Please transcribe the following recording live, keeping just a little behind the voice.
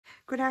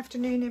Good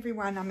afternoon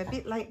everyone. I'm a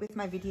bit late with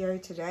my video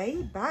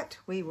today, but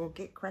we will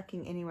get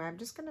cracking anyway. I'm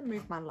just going to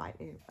move my light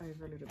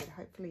over a little bit.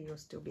 Hopefully you'll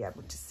still be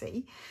able to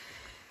see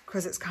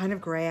because it's kind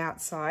of grey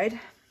outside.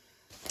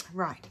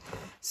 Right,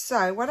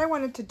 so what I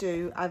wanted to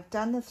do, I've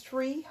done the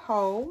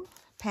 3-hole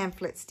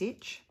pamphlet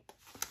stitch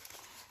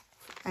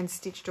and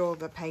stitched all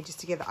the pages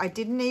together. I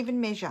didn't even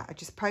measure. I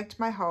just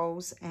poked my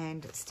holes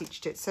and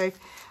stitched it. So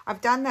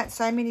I've done that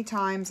so many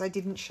times. I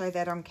didn't show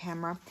that on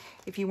camera.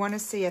 If you want to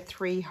see a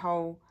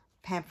 3-hole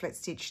pamphlet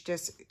stitch,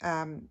 just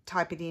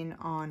type it in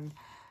on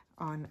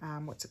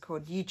what's it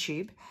called,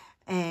 YouTube,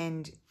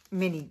 and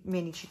many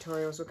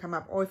tutorials will come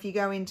up. Or if you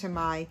go into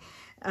my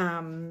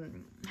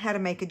how to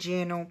make a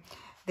journal,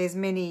 there's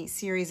many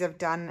series I've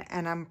done,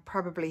 and I'm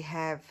probably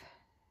have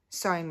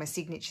sewing my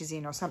signatures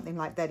in or something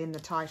like that in the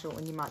title,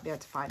 and you might be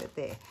able to find it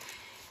there.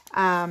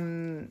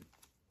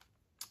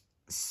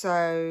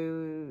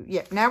 So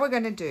yeah, now we're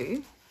going to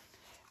do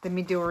the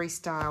Midori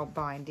style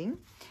binding.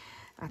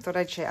 I thought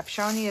I'd share. I've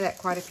shown you that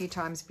quite a few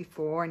times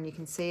before, and you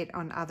can see it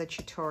on other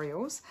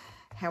tutorials.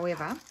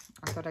 However,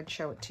 I thought I'd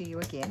show it to you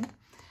again.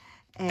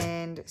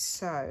 And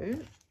so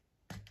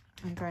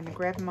I'm going to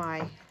grab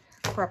my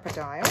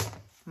crocodile.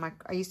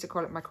 I used to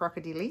call it my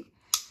crocodile.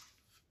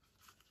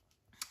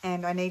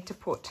 And I need to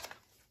put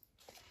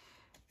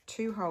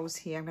 2 holes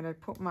here. I'm going to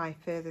put my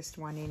furthest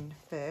one in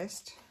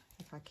first,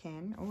 if I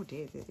can. Oh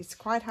dear, it's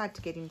quite hard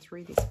to get in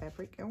through this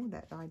fabric. Oh,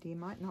 that idea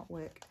might not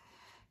work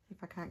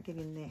if I can't get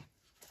in there.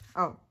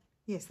 Oh,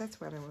 yes,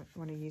 that's what I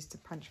want to use to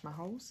punch my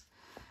holes.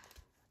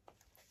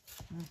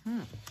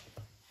 We'll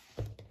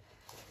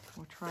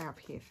try up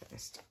here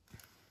first.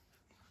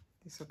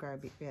 This will go a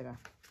bit better.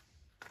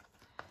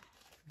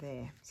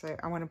 There. So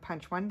I want to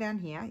punch one down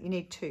here. You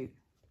need 2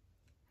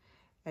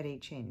 at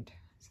each end.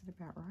 Is that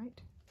about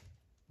right?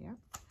 Yep.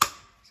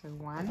 So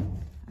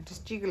 1. I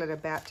just jiggle it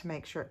about to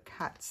make sure it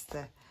cuts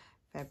the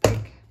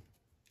fabric.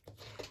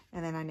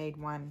 And then I need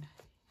 1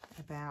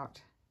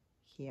 about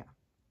here.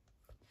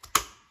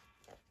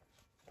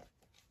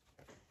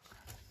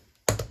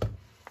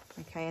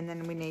 Okay, and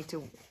then we need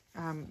to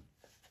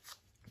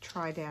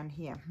try down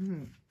here.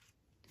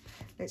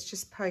 Let's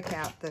just poke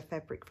out the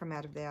fabric from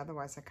out of there,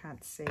 otherwise I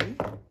can't see.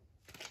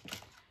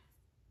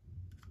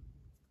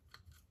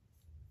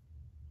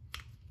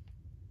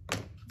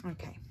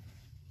 Okay.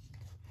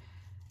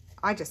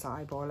 I just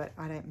eyeball it.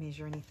 I don't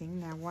measure anything.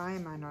 Now, why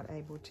am I not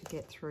able to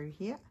get through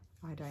here?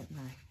 I don't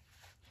know.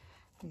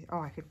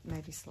 Oh, I could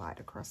maybe slide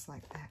across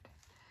like that.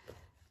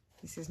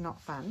 This is not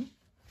fun.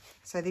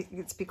 So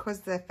it's because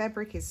the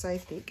fabric is so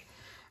thick.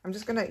 I'm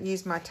just going to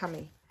use my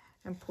tummy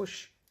and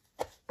push.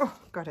 Oh,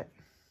 got it.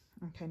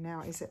 Okay,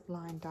 now is it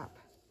lined up?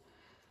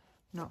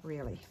 Not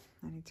really.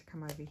 I need to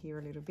come over here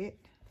a little bit.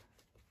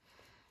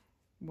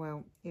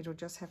 Well, it'll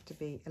just have to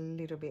be a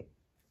little bit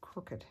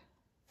crooked.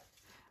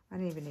 I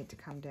don't even need to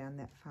come down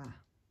that far.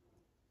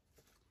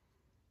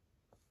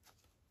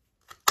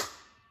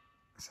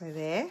 So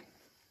there.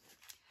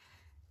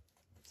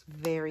 It's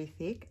very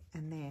thick,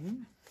 and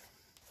then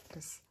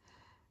just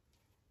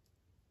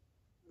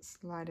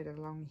slide it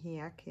along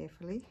here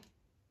carefully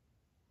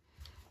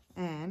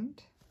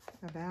and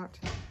about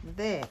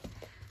there.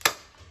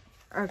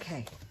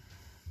 Okay,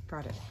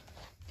 got it.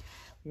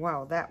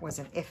 Wow, that was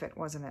an effort,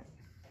 wasn't it?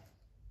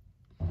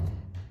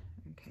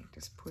 Okay,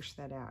 just push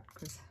that out,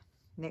 because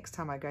next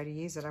time I go to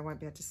use it I won't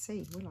be able to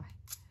see, will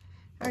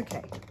I?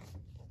 Okay,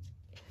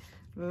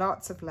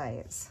 lots of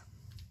layers.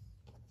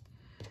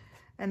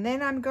 And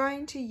then I'm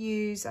going to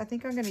use, I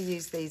think I'm going to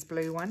use these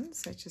blue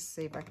ones. Let's just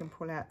see if I can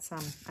pull out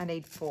some. I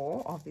need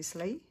 4,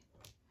 obviously.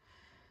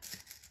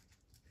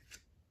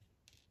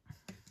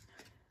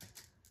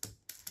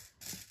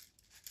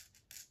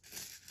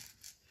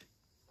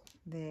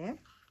 There.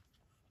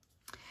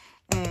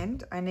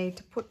 And I need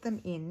to put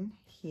them in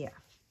here.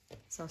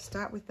 So I'll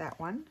start with that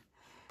one.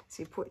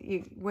 So you put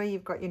where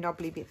you've got your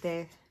knobbly bit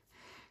there,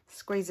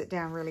 squeeze it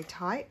down really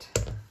tight.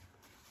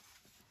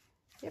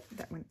 Yep,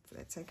 that one,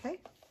 that's okay.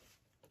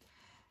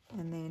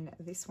 And then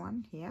this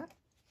one here,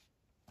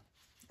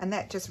 and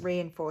that just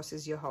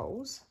reinforces your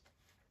holes.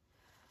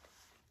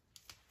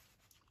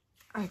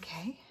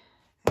 Okay,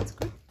 that's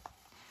good.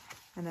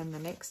 And then the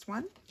next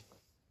one.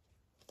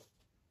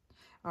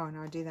 Oh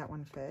no, I do that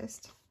one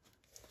first.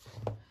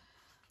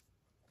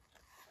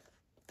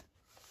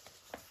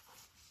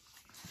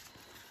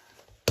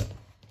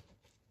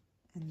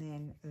 And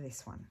then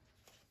this one.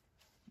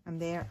 And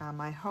there are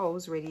my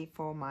holes ready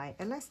for my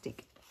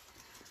elastic.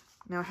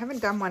 Now, I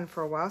haven't done one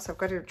for a while, so I've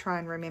got to try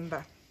and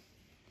remember.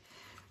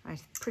 I'm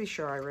pretty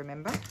sure I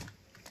remember.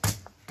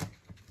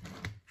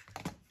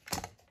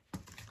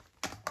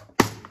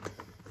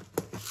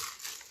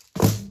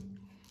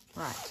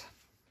 Right,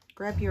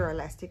 grab your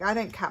elastic. I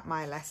don't cut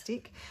my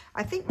elastic.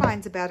 I think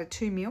mine's about a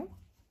 2mm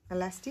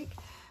elastic.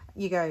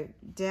 You go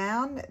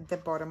down the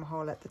bottom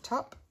hole at the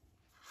top,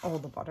 or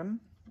the bottom,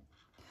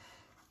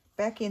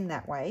 back in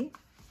that way.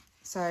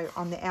 So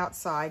on the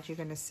outside, you're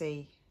going to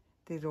see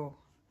the little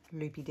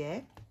loopy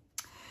there.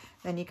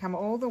 Then you come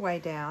all the way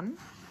down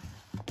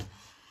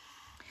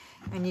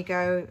and you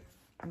go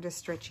I'm just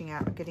stretching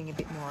out, getting a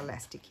bit more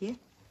elastic here.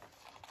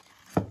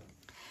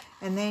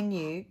 And then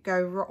you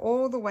go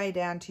all the way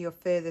down to your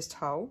furthest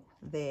hole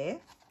there,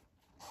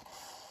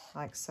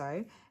 like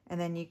so. And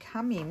then you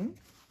come in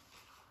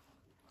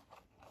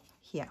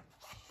here.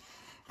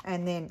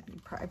 And then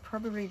I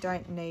probably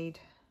don't need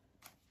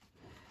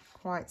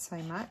quite so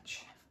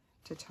much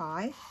to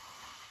tie.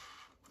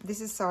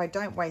 This is so I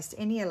don't waste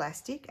any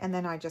elastic, and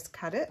then I just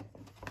cut it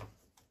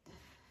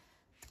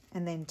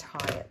and then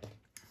tie it.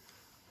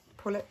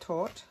 Pull it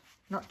taut,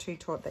 not too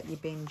taut that you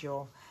bend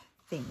your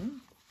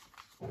thing.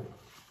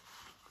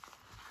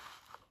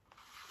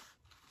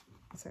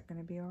 Is that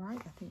going to be all right?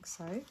 I think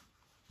so.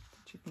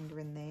 Put your finger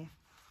in there.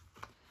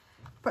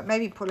 But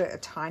maybe pull it a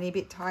tiny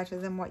bit tighter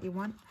than what you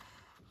want,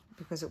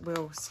 because it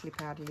will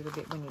slip out a little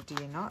bit when you do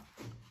your knot.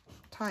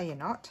 Tie your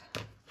knot.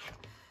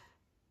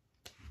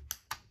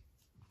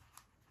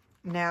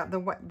 Now,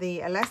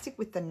 the elastic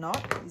with the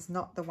knot is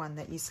not the one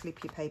that you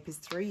slip your papers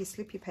through. You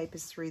slip your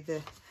papers through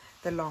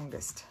the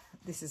longest.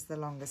 This is the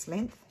longest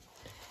length.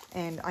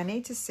 And I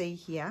need to see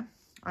here,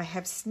 I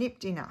have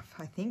snipped enough,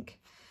 I think.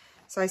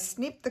 So I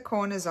snipped the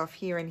corners off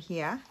here and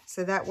here,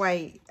 so that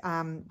way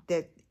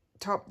the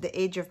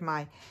edge of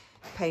my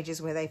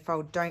pages where they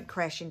fold don't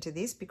crash into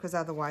this, because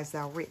otherwise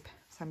they'll rip.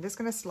 So I'm just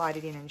going to slide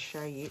it in and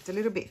show you. It's a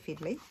little bit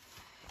fiddly.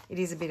 It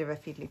is a bit of a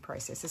fiddly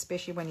process,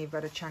 especially when you've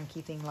got a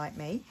chunky thing like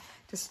me.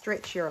 To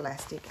stretch your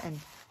elastic and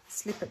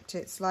slip it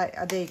to slide.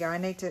 Oh, there you go. I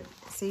need to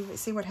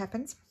see what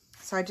happens.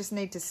 So I just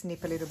need to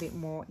snip a little bit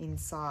more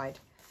inside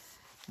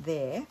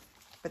there,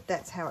 but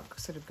that's how it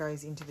sort of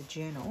goes into the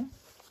journal.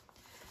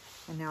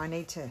 And now I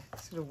need to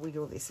sort of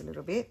wiggle this a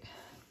little bit,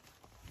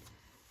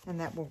 and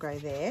that will go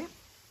there,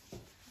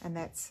 and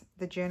that's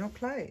the journal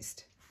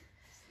closed.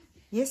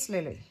 Yes,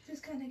 Lulu?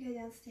 Just gonna go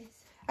downstairs.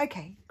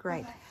 Okay,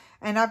 great. Bye-bye.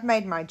 And I've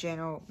made my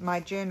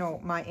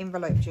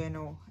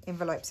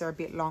envelopes are a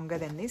bit longer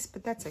than this,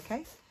 but that's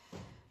okay.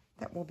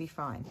 That will be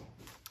fine.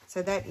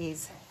 So that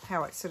is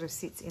how it sort of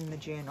sits in the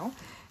journal,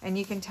 and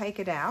you can take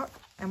it out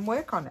and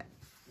work on it.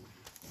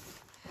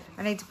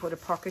 I need to put a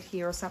pocket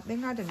here or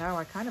something. I don't know.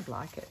 I kind of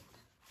like it.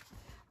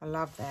 I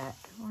love that.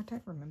 Oh, I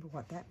don't remember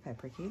what that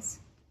fabric is.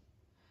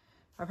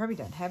 I probably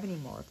don't have any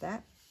more of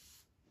that.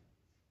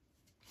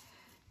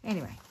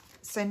 Anyway,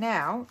 so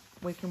now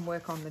we can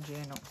work on the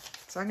journal.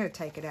 So I'm going to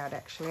take it out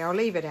actually. I'll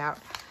leave it out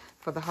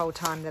for the whole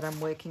time that I'm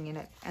working in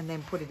it, and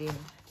then put it in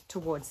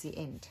towards the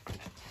end.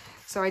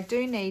 So I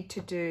do need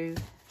to do,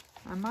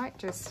 I might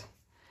just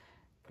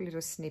put a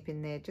little snip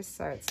in there just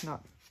so it's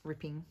not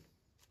ripping.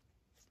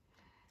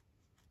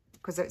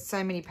 Because it's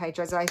so many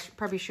pages, I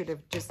probably should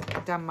have just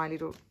done my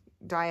little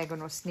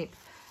diagonal snip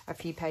a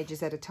few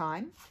pages at a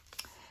time,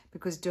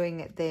 because doing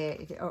it there,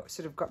 it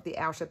sort of got the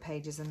outer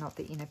pages and not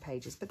the inner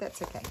pages, but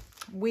that's okay.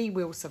 We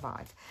will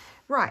survive.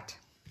 Right,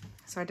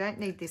 so I don't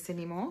need this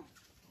anymore.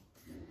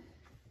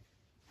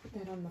 Put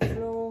that on the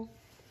floor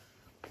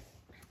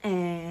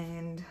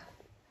and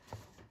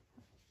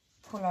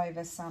pull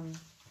over some,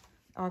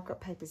 oh, I've got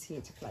papers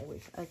here to play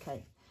with.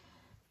 Okay,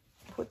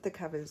 put the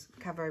cover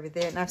over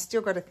there, and I've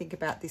still got to think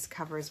about this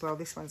cover as well.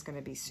 This one's going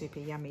to be super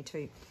yummy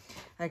too.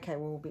 Okay,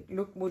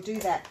 we'll do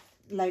that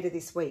later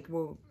this week.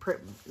 We'll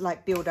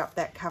build up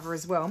that cover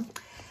as well.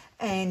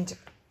 And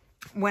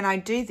when I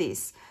do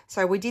this,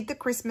 so we did the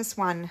Christmas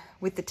one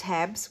with the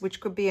tabs, which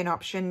could be an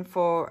option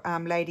for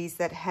ladies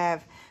that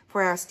have,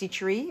 for our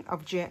stitchery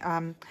of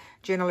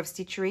Journal of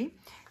Stitchery.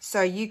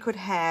 So you could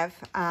have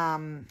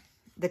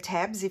the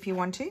tabs if you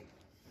want to.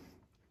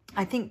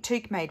 I think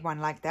Toque made one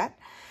like that.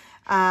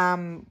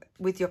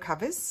 With your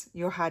covers,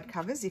 your hard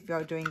covers, if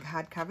you're doing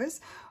hard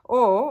covers,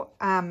 or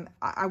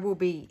I will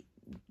be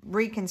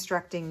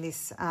reconstructing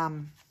this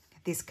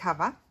this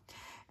cover,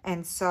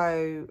 and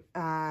so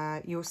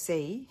you'll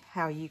see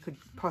how you could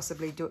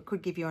possibly do it.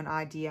 Could give you an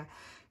idea.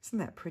 Isn't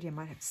that pretty? I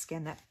might have to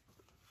scan that.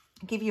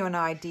 Give you an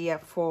idea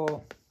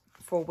for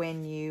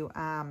when you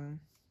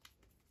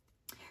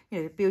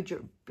you know,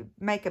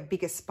 make a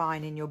bigger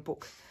spine in your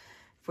book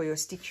for your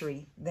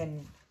stitchery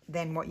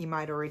than what you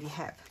might already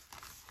have.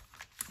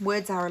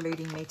 Words are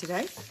eluding me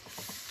today.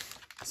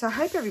 So I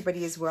hope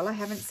everybody is well. I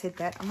haven't said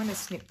that. I'm going to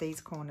snip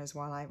these corners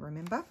while I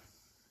remember.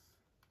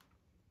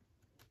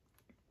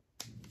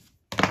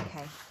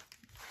 Okay.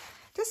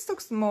 This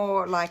looks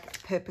more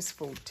like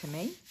purposeful to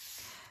me.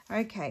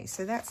 Okay,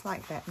 so that's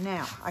like that.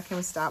 Now I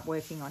can start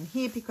working on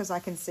here because I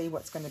can see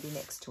what's going to be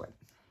next to it.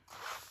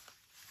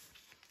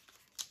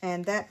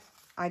 And that,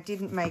 I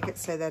didn't make it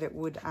so that it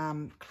would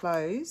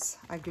close.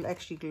 I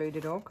actually glued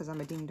it all because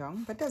I'm a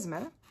ding-dong, but it doesn't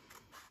matter.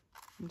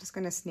 I'm just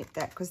going to snip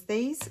that because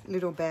these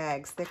little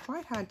bags, they're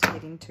quite hard to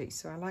get into,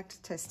 so I like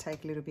to just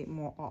take a little bit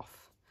more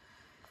off.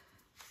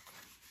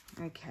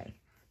 Okay.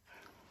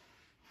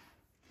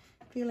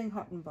 Feeling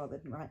hot and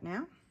bothered right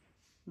now.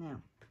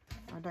 Now,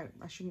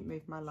 I shouldn't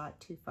move my light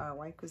too far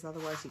away because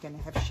otherwise you're going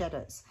to have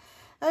shadows.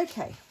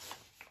 Okay,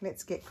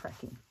 let's get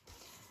cracking.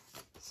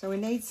 So we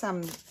need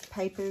some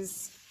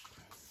papers.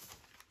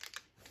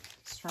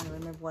 Just trying to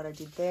remember what I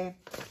did there.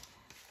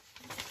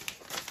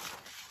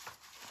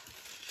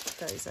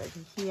 Goes over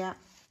here,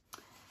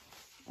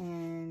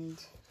 And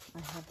I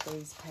have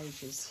these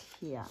pages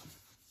here.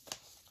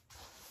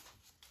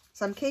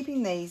 So I'm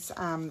keeping these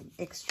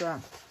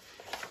extra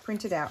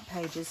printed out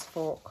pages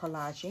for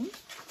collaging.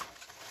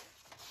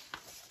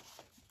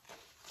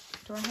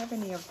 Do I have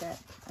any of that?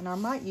 And I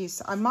might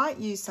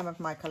use some of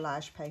my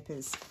collage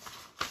papers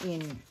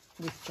in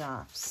with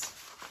Jarfs.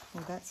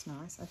 Well, that's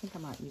nice. I think I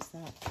might use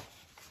that.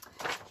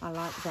 I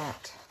like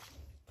that.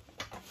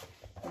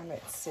 Now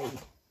let's see.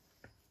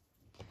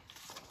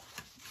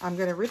 I'm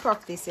going to rip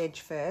off this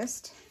edge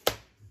first.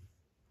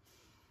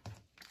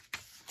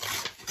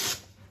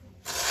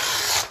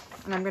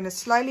 And I'm going to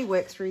slowly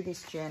work through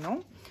this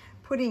journal,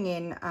 putting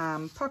in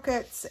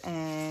pockets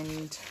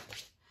and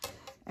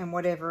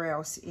whatever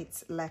else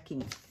it's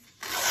lacking.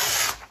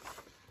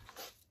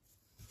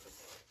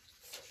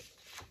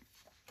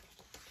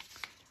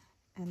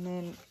 And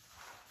then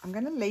I'm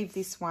going to leave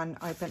this one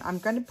open. I'm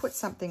going to put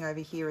something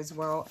over here as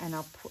well, and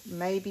I'll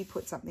maybe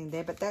put something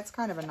there, but that's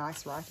kind of a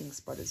nice writing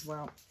spot as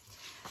well.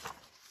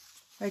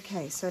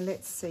 Okay, so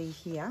let's see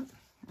here.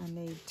 I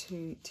need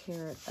to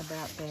tear it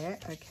about there.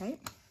 Okay.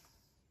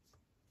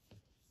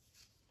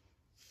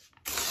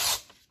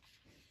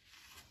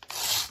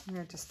 I'm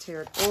going to just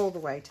tear it all the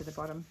way to the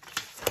bottom.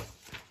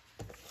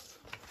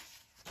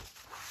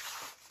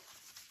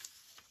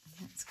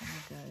 And that's going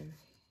to go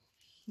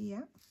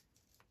here.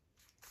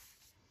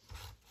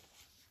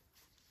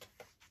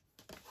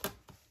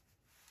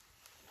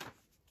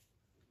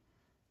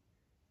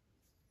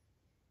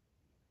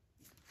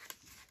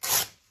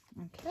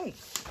 Okay.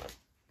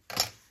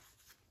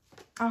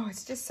 Oh,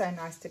 it's just so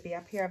nice to be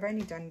up here. I've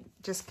only done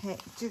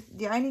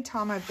the only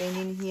time I've been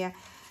in here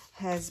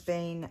has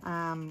been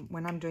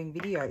when I'm doing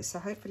videos. So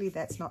hopefully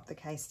that's not the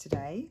case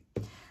today.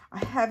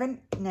 I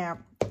haven't. Now,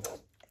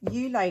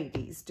 you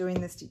ladies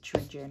doing the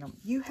Stitchery Journal,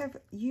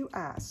 you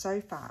are so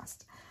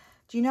fast.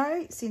 Do you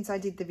know, since I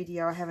did the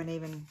video, I haven't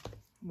even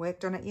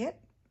worked on it yet.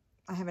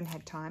 I haven't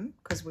had time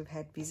because we've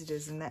had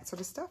visitors and that sort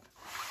of stuff.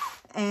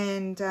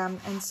 And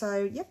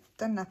so, yep,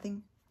 done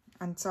nothing.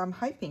 And so I'm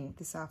hoping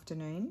this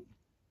afternoon,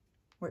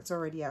 well, it's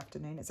already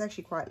afternoon. It's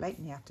actually quite late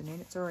in the afternoon.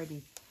 It's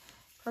already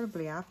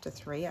probably after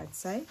 3, I'd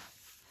say.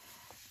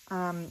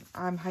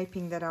 I'm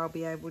hoping that I'll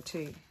be able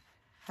to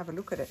have a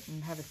look at it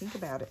and have a think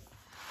about it.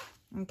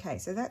 Okay,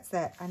 so that's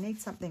that. I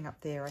need something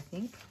up there, I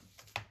think.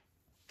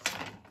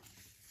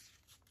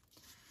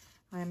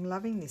 I am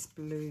loving this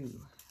blue.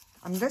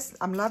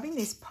 I'm loving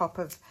this pop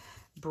of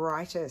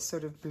brighter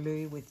sort of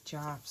blue with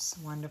Jarf's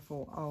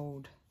wonderful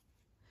old.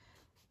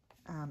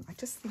 I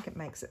just think it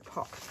makes it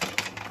pop.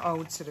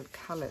 Old sort of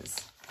colours.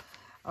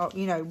 Oh,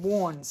 you know,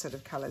 worn sort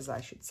of colours,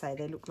 I should say.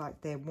 They look like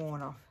they're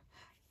worn off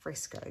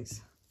frescoes,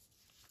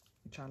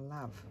 which I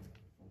love.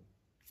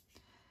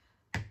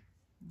 I'm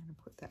going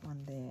to put that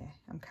one there.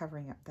 I'm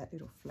covering up that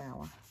little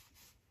flower.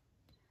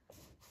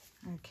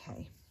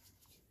 Okay.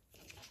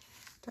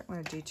 Don't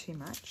want to do too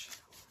much.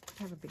 I could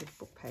have a bit of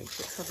book page.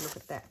 Let's have a look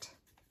at that.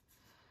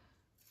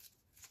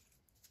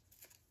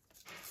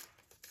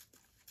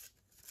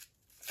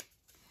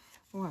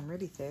 Oh, I'm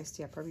really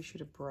thirsty. I probably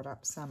should have brought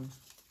up some.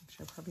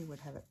 Actually, I probably would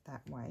have it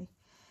that way.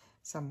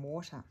 Some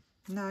water.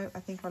 No, I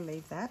think I'll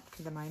leave that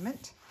for the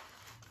moment.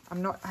 I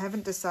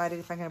haven't decided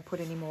if I'm going to put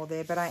any more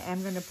there, but I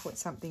am going to put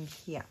something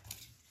here.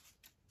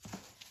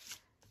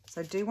 So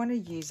I do want to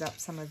use up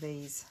some of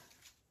these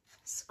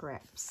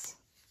scraps.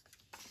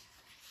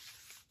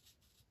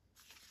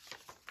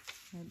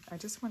 And I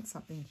just want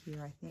something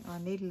here, I think. I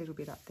need a little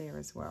bit up there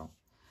as well.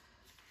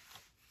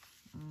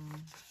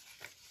 I'm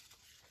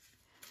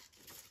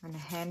going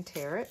to hand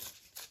tear it.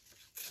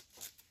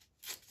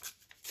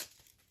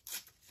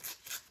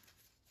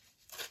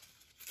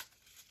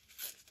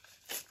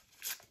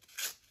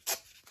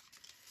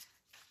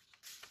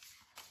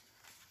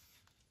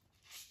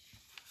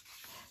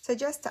 So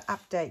just to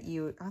update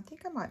you, I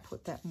think I might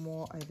put that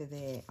more over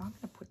there. I'm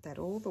going to put that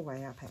all the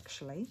way up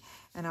actually,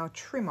 and I'll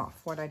trim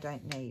off what I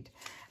don't need.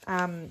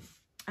 I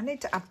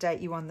need to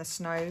update you on the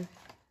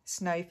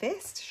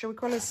Snowfest. Shall we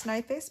call it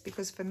Snowfest?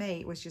 Because for me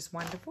it was just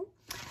wonderful.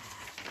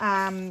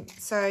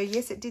 So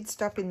yes, it did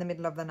stop in the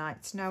middle of the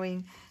night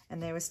snowing,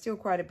 and there was still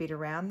quite a bit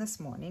around this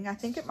morning. I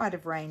think it might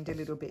have rained a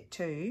little bit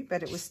too,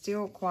 but it was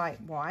still quite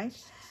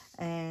white,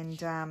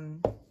 and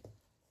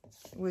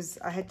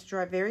I had to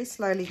drive very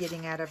slowly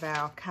getting out of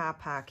our car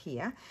park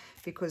here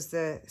because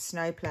the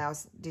snow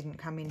plows didn't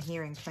come in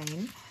here and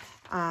clean,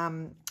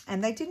 and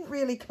they didn't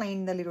really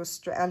clean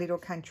the our little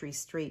country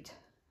street.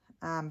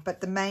 But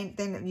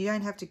then you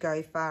don't have to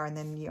go far, and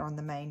then you're on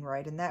the main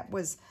road, and that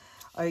was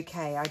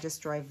okay. I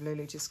just drove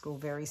Lulu to school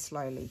very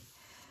slowly.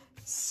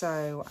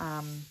 So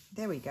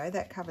there we go.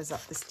 That covers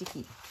up the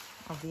sticky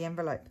of the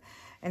envelope.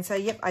 And so,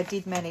 yep, I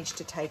did manage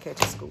to take her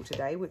to school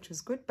today, which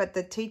was good. But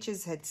the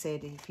teachers had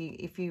said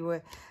if you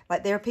were,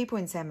 like, there are people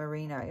in San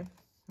Marino.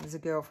 There's a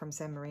girl from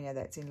San Marino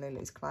that's in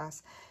Lulu's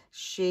class.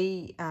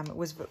 She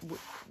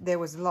there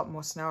was a lot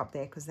more snow up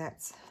there because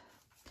that's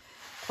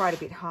quite a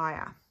bit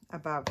higher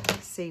above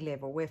sea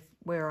level.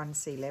 We're on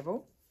sea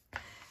level.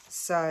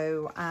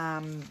 So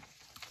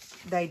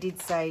they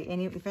did say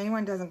if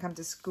anyone doesn't come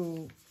to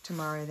school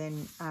tomorrow,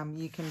 then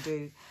you can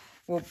do,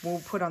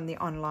 we'll put on the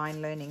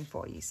online learning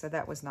for you. So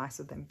that was nice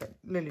of them, but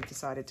Lulu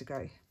decided to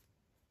go.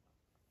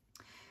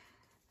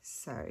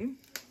 So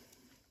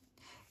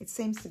it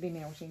seems to be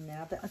melting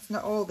now. It's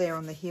not all there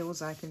on the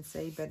hills, I can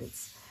see, but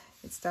it's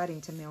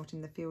starting to melt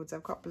in the fields.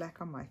 I've got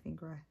black on my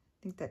finger.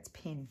 I think that's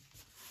pen.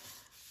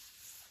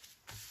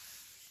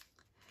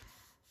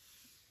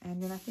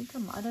 And then I think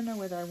I don't know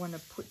whether I want to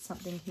put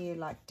something here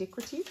like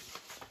decorative.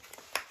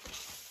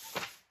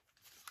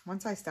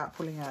 Once I start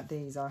pulling out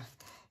these,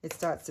 it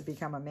starts to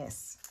become a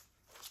mess.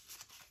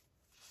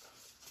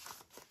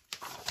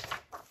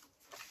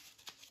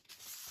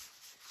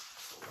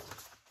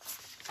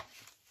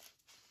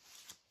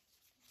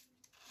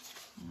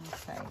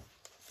 Okay.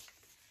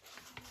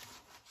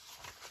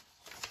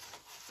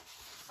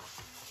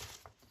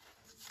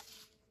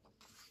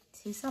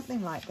 See,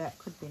 something like that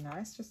could be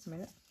nice. Just a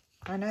minute.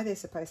 I know they're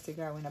supposed to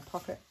go in a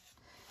pocket,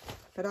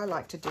 but I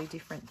like to do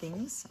different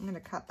things. I'm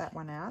going to cut that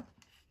one out.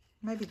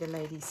 Maybe the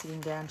lady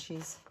sitting down,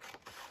 she's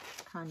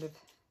kind of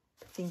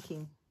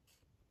thinking.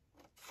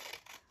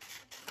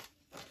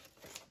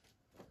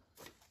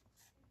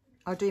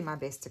 I'll do my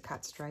best to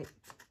cut straight.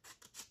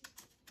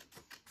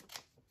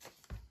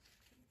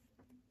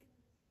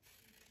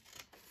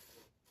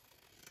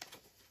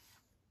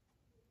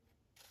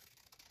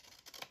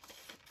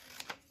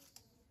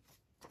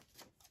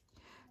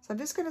 So I'm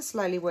just going to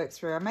slowly work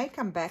through. I may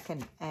come back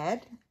and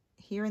add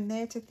here and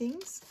there to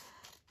things,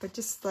 but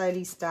just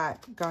slowly start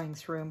going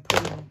through and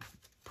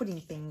putting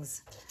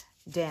things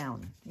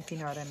down, if you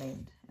know what I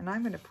mean. And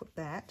I'm going to put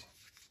that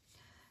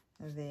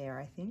there,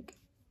 I think,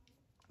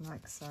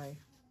 like so.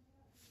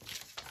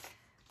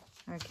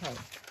 Okay.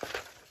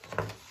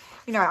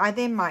 You know, I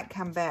then might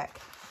come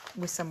back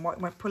with some,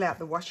 pull out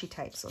the washi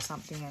tapes or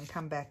something and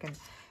come back and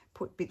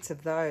put bits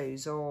of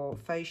those, or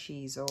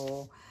faux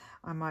or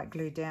I might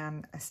glue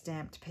down a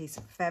stamped piece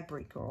of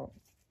fabric,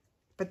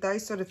 but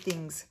those sort of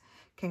things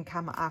can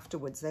come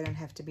afterwards. They don't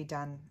have to be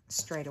done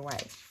straight away.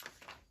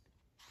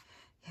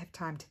 You have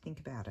time to think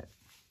about it.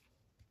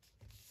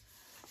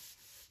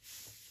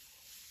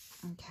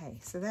 Okay,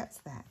 so that's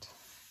that.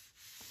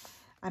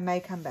 I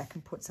may come back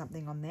and put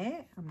something on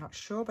there. I'm not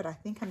sure, but I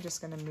think I'm just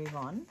going to move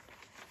on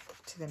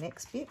to the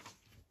next bit.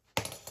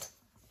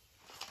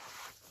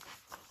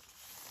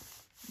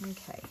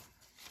 Okay.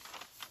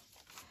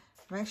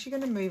 I'm actually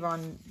going to move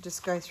on,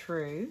 just go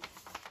through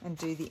and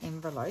do the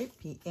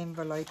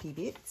envelopey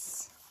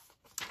bits.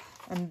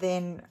 And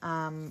then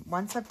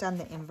once I've done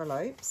the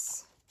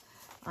envelopes,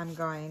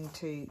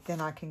 then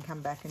I can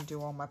come back and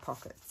do all my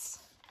pockets.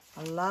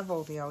 I love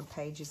all the old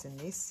pages in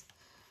this.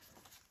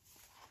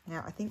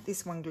 Now, I think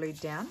this one glued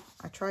down.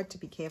 I tried to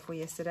be careful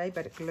yesterday,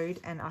 but it glued,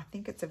 and I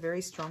think it's a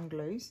very strong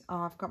glue.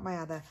 Oh, I've got my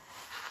other,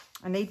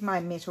 I need my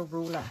metal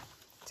ruler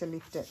to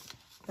lift it.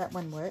 That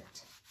one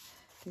worked.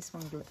 This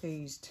one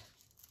oozed.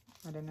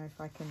 I don't know if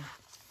I can,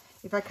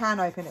 if I can't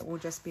open it, will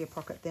just be a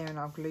pocket there, and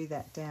I'll glue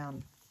that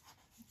down.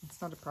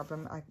 It's not a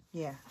problem.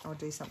 Yeah, I'll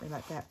do something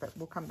like that, but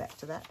we'll come back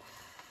to that.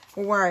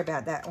 We'll worry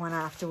about that one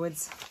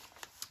afterwards.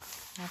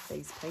 I have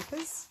these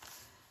papers.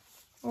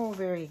 All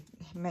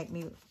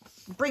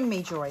bring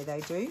me joy,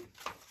 they do.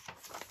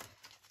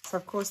 So,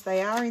 of course,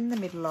 they are in the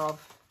middle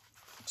of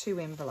 2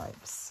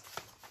 envelopes.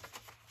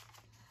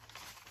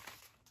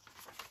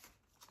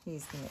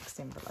 Here's the next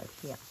envelope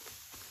here.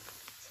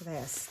 So they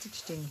are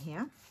stitched in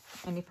here.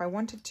 And if I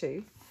wanted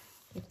to,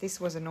 if this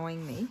was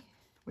annoying me,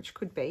 which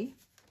could be,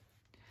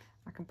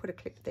 I can put a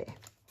clip there.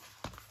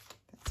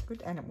 That's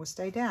good, and it will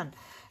stay down.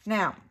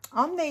 Now,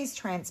 on these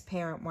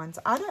transparent ones,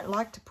 I don't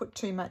like to put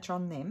too much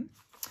on them,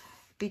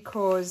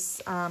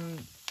 because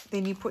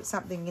then you put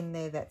something in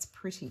there that's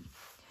pretty.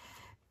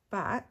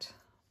 But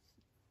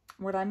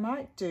what I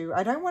might do,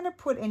 I don't want to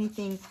put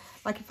anything,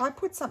 like if I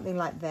put something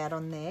like that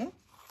on there,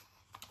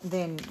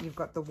 then you've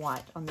got the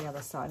white on the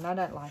other side, and I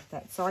don't like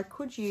that. So I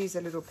could use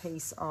a little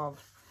piece of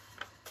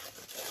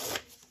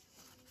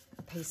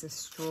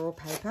straw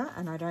paper,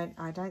 and I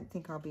don't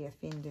think I'll be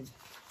offended.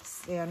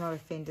 Yeah, I'm not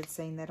offended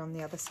seeing that on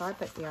the other side,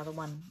 but the other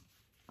one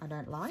I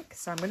don't like.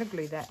 So I'm going to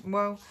glue that.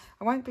 Well,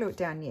 I won't glue it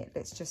down yet.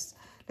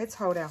 Let's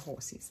hold our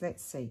horses.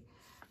 Let's see.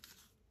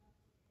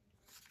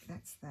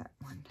 That's that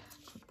one.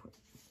 Could put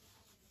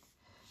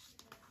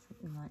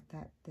something like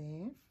that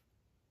there.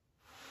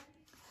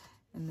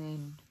 And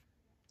then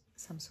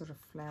some sort of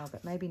flower,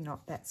 but maybe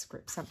not that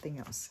script, something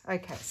else.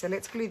 Okay, so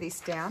let's glue this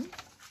down.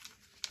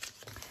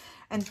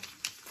 And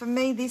for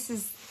me, this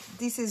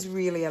is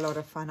really a lot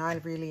of fun. I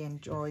really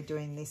enjoy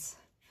doing this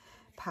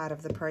part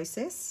of the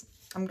process.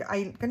 I'm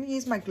going to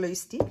use my glue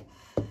stick,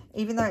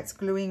 even though it's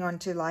gluing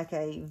onto like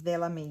a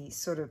vellum-y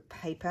sort of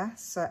paper.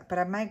 But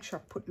I make sure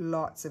I put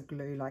lots of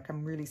glue, like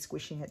I'm really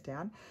squishing it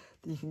down.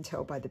 You can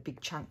tell by the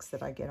big chunks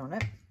that I get on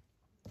it.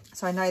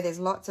 So I know there's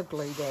lots of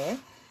glue there,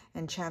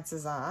 and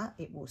chances are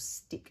it will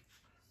stick.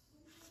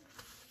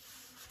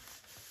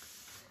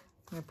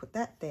 I'm going to put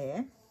that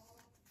there,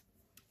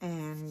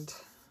 and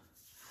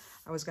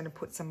I was going to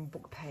put some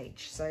book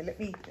page. So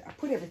I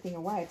put everything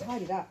away. I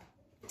tied it up.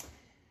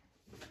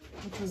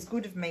 which was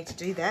good of me to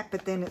do that,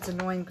 but then it's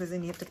annoying because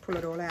then you have to pull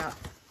it all out.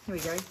 Here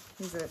we go.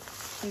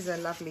 Here's a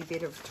lovely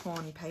bit of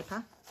torn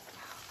paper.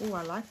 Oh,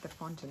 I like the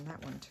font in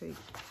that one too.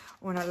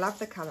 Oh, and I love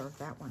the colour of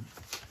that one.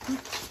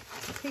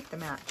 I'll keep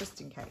them out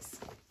just in case.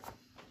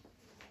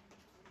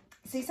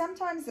 See,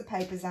 sometimes the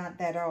papers aren't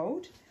that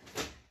old.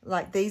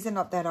 Like these are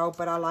not that old,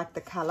 but I like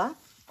the colour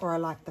or I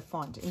like the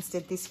font.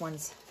 Instead, this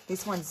one's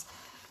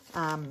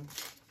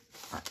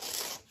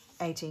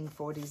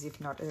 1840s, if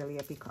not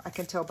earlier, because I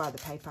can tell by the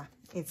paper.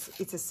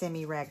 It's a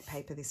semi-rag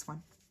paper, this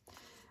one.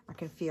 I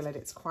can feel it.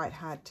 It's quite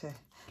hard to,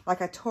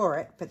 like I tore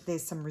it, but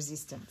there's some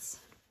resistance.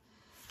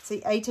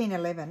 See,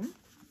 1811,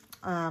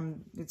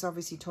 it's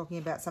obviously talking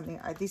about something,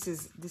 this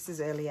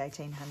is early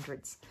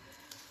 1800s.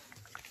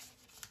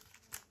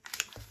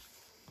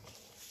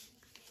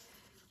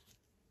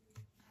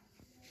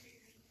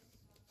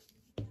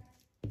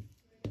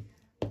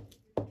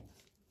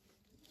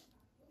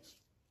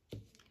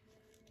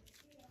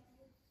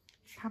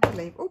 Can't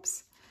believe,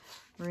 oops,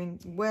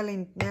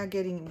 we're now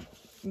getting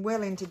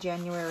well into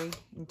January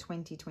in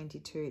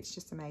 2022. It's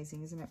just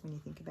amazing, isn't it, when you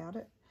think about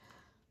it?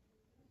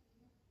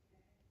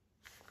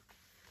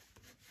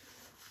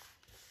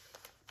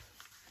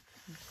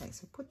 Okay,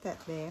 so put that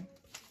there,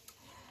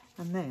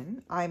 and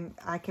then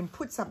I can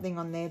put something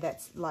on there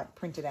that's like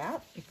printed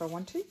out if I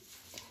want to.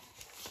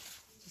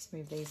 Just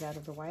move these out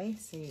of the way,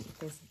 see if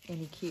there's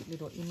any cute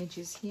little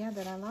images here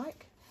that I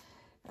like.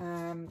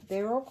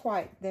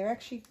 They're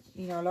actually,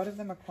 you know, a lot of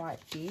them are quite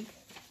big.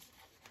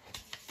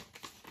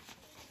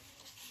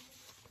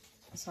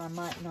 So I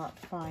might not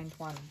find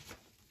one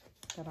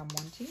that I'm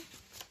wanting.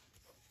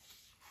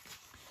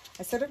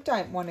 I sort of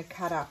don't want to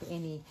cut up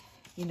any,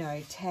 you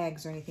know,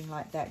 tags or anything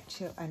like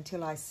that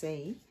until I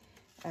see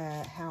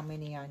how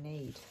many I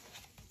need.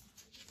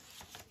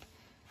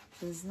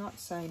 There's not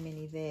so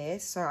many there.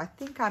 So I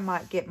think I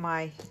might get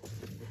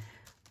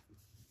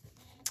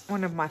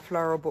one of my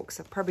floral books,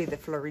 probably the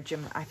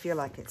Florigium. I feel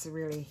like it's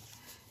really,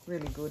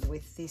 really good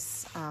with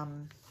this,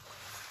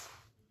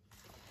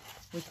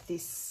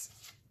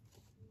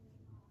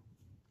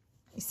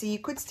 You see, you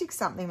could stick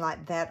something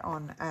like that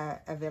on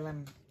a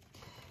vellum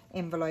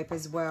envelope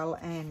as well,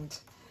 and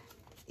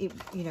it,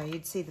 you know,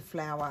 you'd see the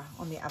flower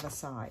on the other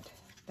side.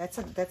 That's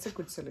a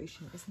good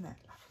solution, isn't that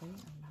lovely?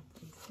 I love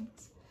these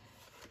things.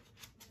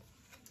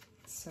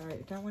 So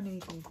I don't want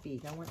anything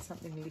big. I want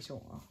something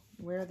little. Oh,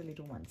 where are the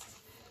little ones?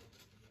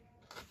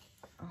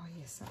 Oh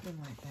yes, something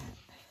like that.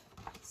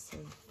 Let's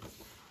see.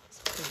 Let's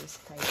pull this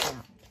page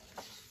out.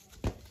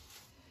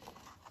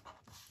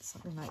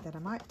 Something like that. I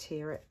might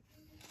tear it.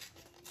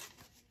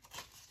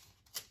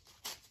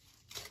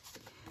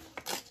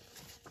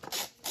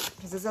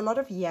 Because there's a lot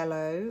of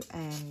yellow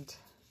and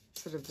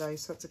sort of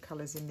those sorts of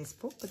colours in this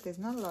book, but there's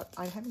not a lot.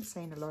 I haven't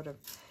seen a lot of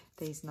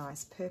these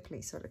nice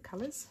purpley sort of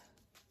colours.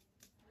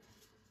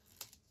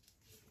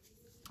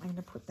 I'm going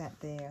to put that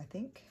there, I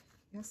think.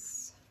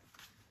 Yes.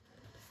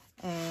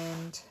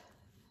 And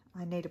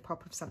I need a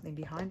pop of something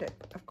behind it.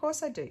 Of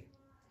course I do.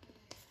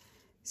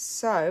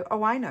 So,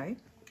 oh, I know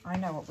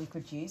what we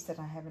could use that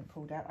I haven't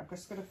pulled out. I've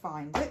just got to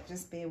find it.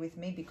 Just bear with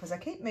me because I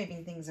keep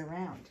moving things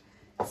around.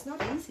 It's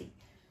not easy.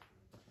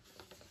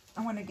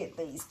 I want to get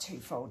these two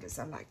folders.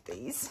 I like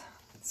these.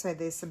 So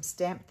there's some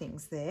stamp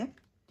things there.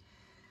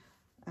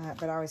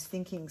 But I was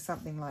thinking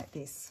something like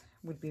this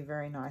would be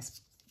very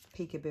nice,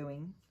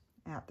 peekabooing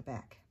out the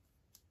back.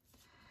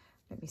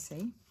 Let me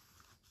see.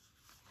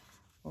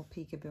 Or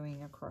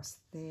peekabooing across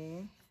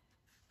there.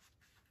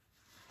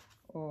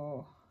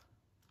 Or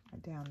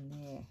down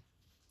there.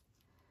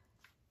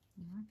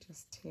 I might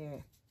just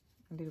tear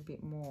a little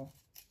bit more.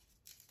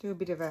 Do a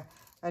bit of a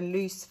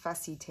loose,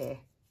 fussy tear.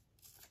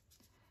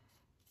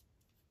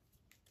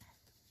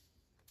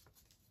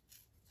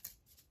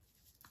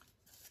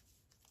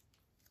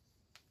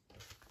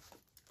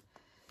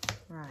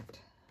 Right.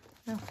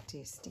 Oh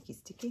dear, sticky,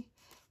 sticky,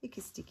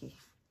 icky, sticky.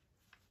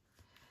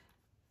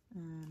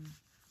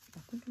 I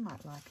think I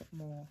might like it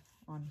more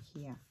on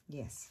here.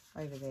 Yes,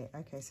 over there.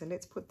 Okay, so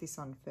let's put this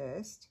on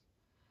first.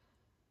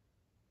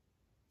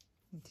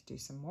 Need to do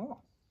some more.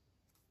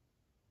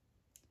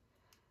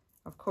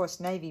 Of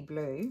course, navy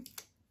blue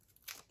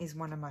is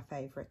one of my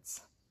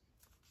favourites.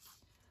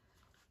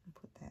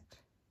 Put that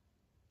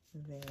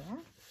there.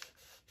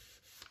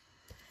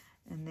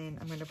 And then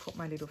I'm going to put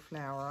my little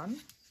flower on.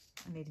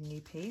 I need a new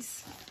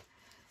piece.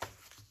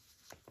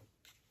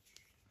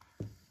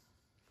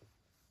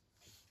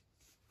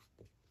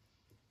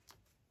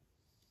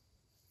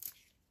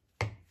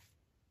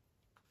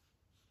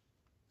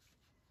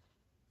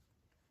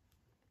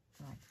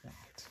 Like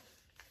that.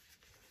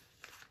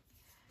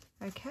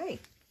 Okay.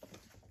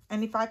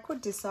 And if I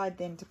could decide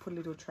then to put a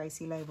little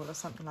Tracy label or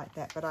something like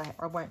that, but I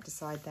won't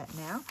decide that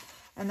now.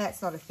 And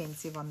that's not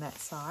offensive on that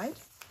side.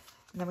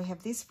 And then we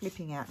have this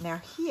flipping out.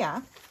 Now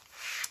here,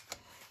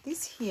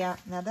 this here,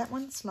 now that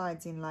one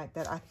slides in like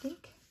that. I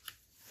think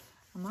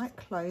I might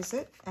close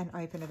it and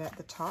open it at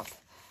the top.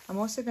 I'm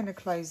also going to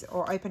close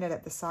or open it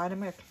at the side. I'm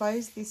going to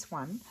close this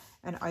one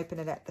and open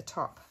it at the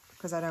top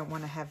because I don't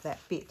want to have that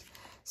bit.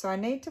 So I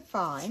need to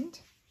find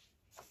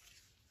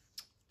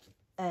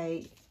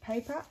a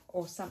paper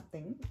or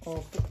something, or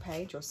book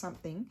page or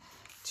something,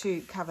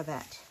 to cover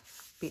that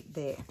bit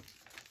there.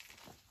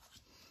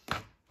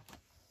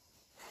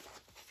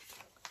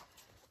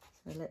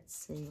 So let's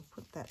see, we'll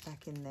put that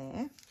back in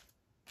there.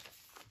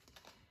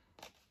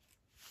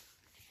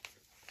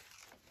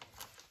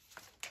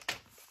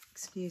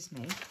 Excuse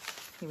me.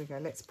 Here we go.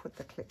 Let's put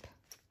the clip.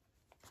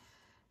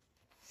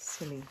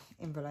 Silly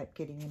envelope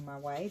getting in my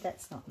way.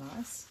 That's not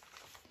nice.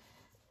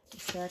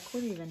 So I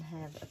could even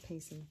have a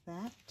piece of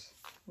that.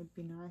 Would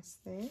be nice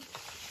there.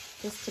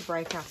 Just to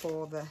break up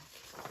all the...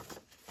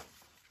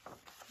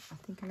 I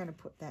think I'm going to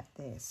put that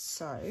there.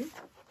 So,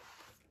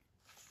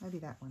 maybe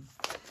that one.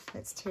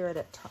 Let's tear it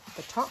at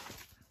the top.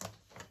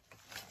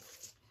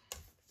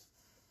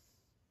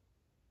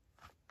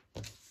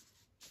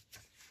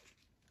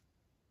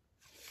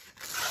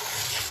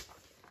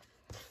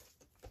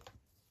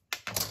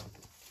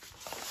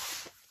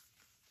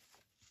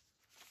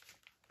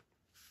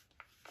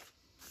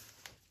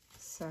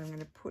 So I'm going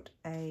to put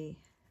a,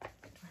 do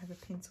I have a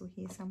pencil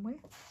here somewhere?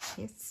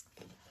 Yes.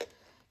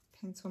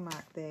 Pencil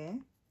mark there.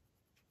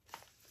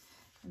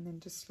 And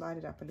then just slide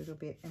it up a little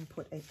bit and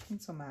put a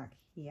pencil mark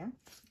here.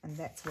 And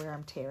that's where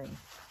I'm tearing.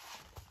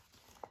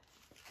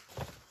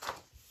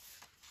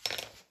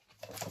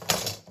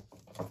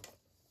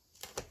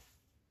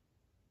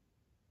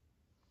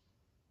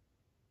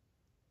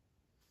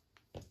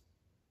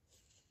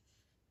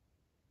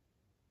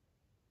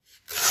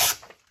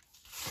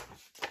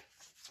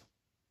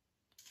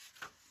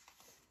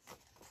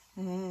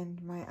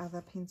 And my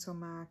other pencil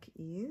mark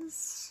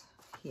is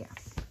here.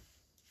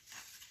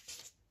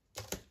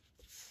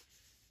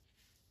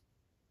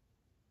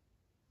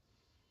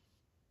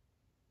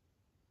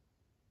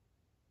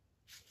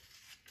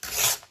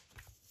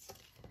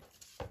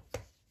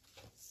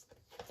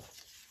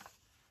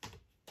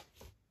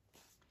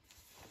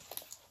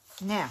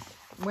 Now,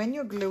 when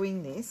you're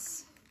gluing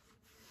this,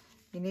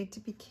 you need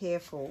to be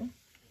careful.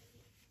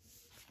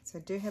 So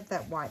do have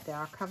that white there.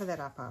 I'll cover that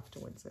up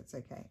afterwards. That's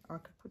okay. I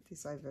could put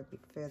this over a bit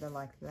further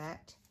like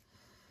that.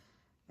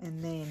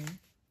 And then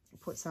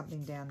put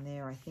something down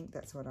there. I think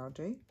that's what I'll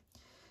do.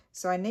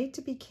 So I need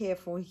to be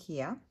careful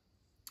here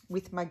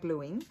with my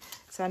gluing.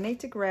 So I need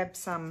to grab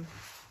some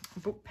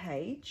book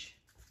page.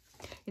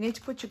 You need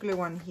to put your glue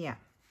on here,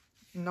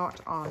 not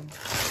on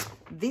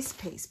this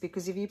piece.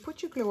 Because if you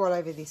put your glue all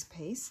over this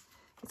piece,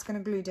 it's going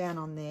to glue down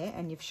on there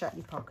and you've shut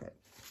your pocket.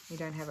 You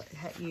don't have it,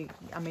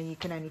 I mean, you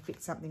can only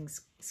fit something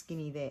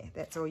skinny there.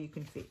 That's all you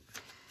can fit.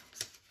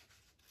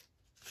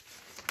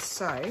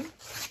 So,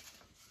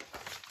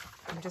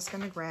 I'm just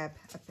going to grab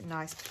a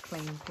nice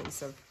clean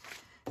piece of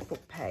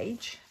book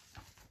page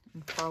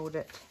and fold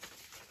it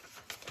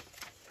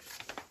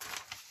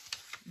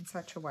in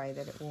such a way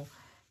that it will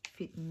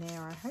fit in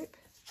there, I hope.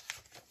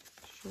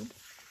 Should.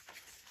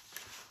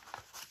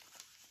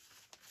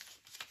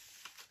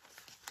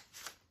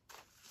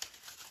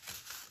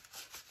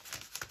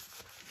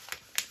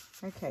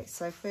 Okay,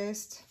 so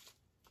first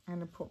I'm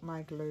going to put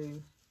my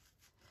glue.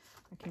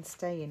 I can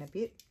stay in a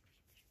bit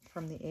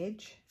from the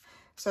edge.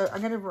 So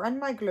I'm going to run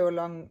my glue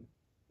along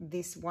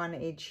this one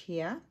edge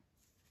here,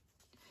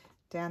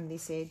 down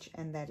this edge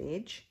and that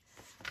edge,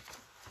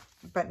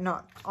 but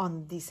not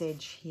on this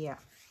edge here.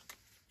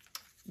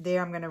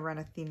 There I'm going to run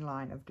a thin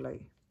line of glue.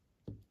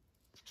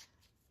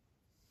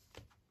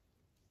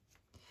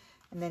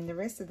 And then the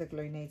rest of the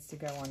glue needs to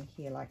go on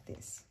here like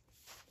this.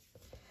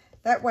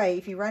 That way,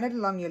 if you run it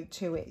along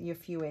your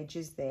few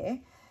edges there,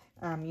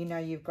 you know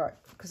you've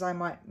got, because I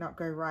might not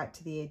go right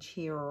to the edge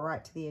here or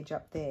right to the edge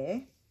up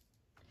there.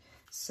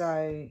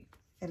 So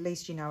at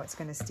least you know it's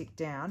going to stick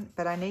down.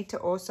 But I need to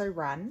also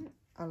run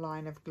a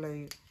line of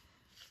glue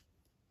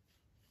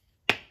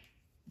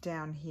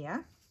down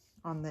here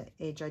on the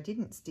edge I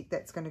didn't stick.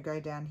 That's going to go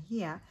down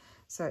here,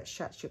 so it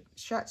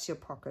shuts your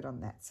pocket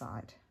on that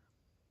side.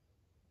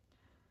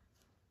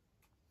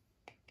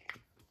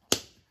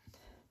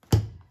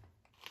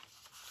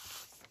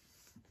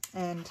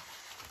 And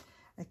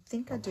I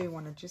think I do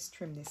want to just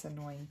trim this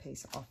annoying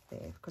piece off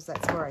there, because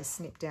that's where I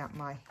snipped out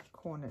my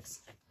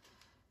corners.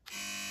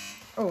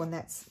 Oh, and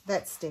that's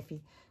Steffi.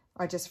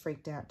 I just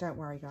freaked out. Don't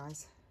worry,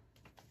 guys.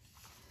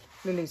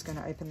 Lily's going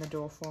to open the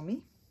door for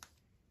me.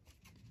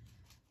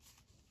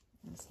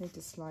 I just need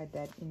to slide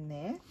that in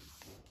there,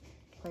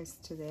 close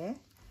to there.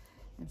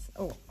 And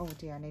oh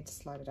dear, I need to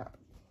slide it up.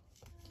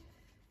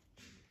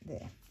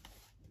 There.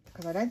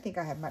 Because I don't think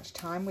I have much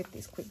time with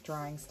this quick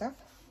drying stuff.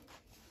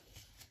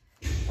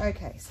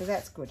 Okay, so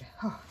that's good.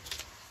 Oh,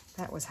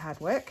 that was hard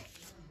work.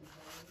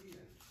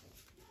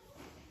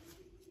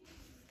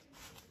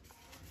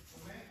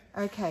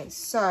 Okay,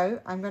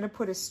 so I'm going to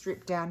put a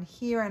strip down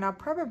here, and I'll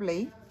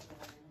probably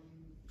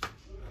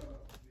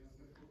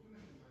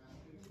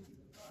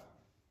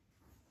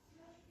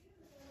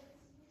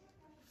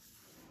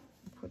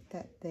put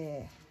that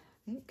there,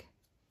 I think.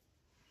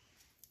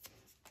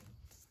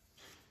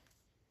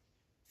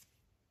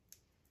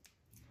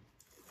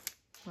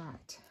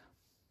 Right.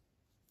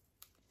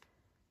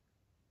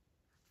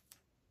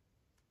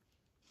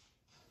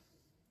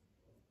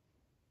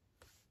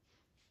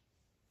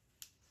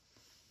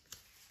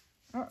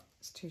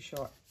 it's too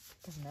short.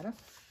 Doesn't matter.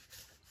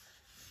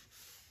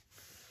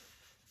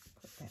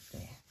 Put that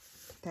there.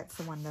 That's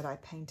the one that I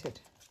painted.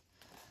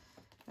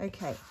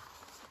 Okay.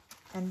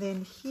 And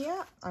then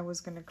here, I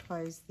was going to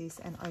close this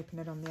and open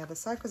it on the other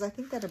side because I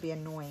think that'll be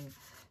annoying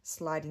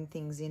sliding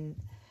things in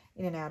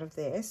and out of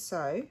there.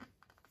 So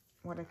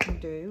what I can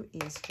do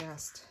is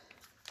just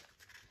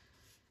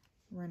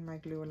run my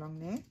glue along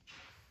there.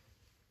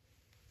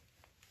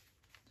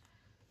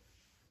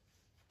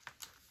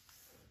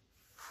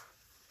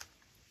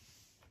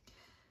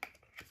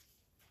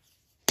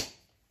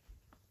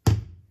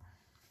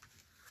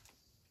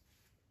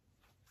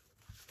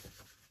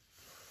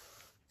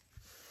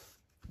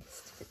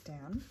 Stick it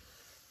down.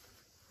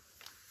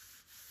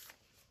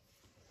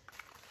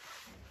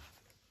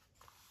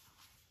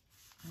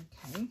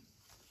 Okay.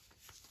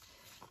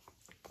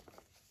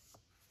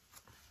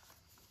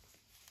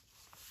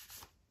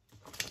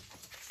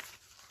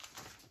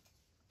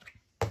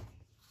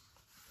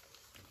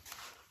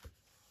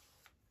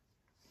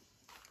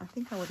 I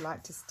think I would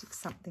like to stick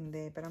something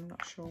there, but I'm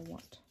not sure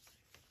what.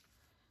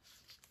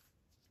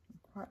 I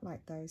quite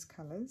like those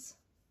colours.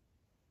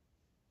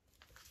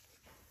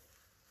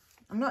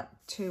 I'm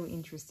not too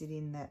interested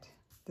in that,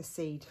 the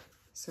seed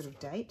sort of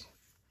date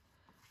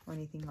or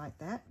anything like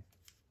that.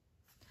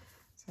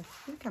 So I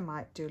think I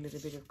might do a little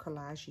bit of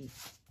collage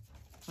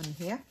on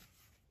here.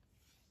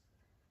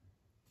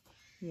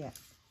 Yeah.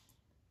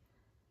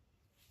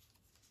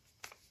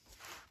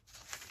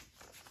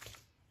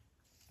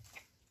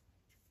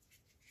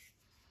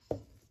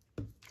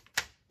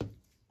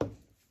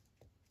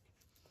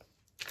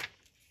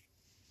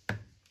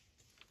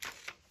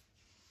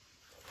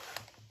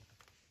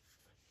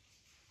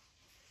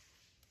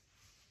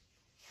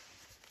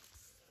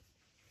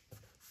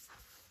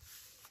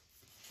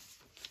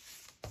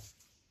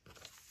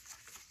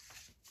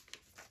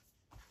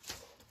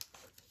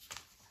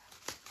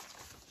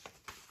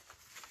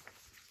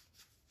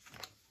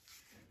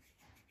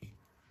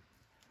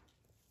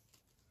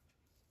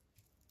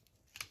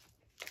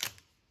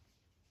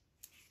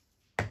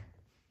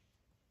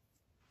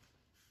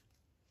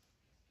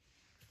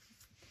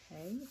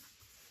 Okay,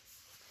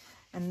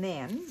 and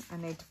then I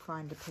need to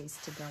find a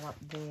piece to go up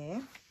there.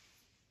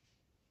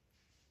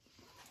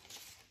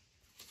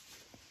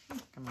 I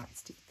think I might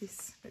stick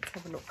this. Let's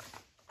have a look.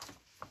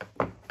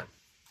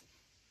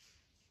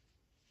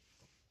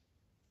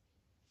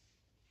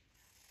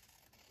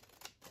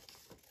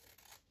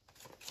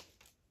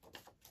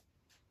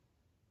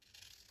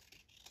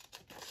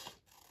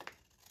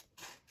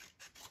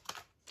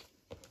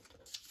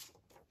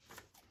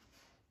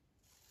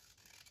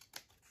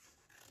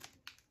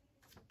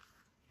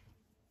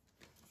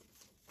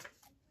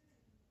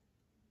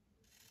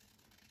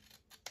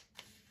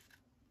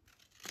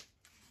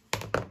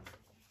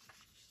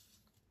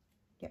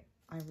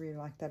 I really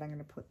like that. I'm going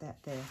to put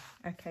that there.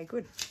 Okay,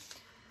 good.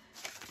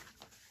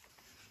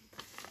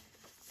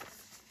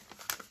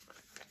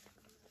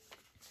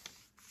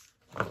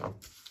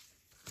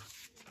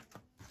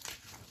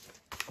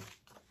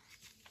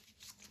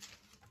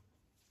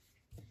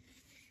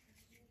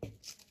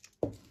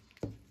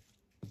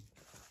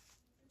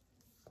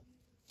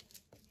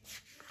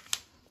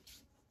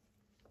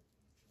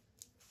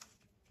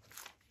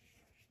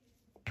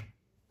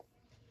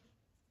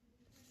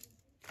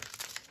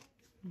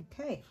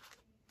 Okay.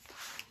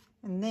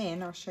 And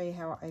then I'll show you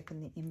how I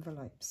open the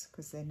envelopes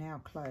because they're now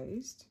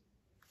closed.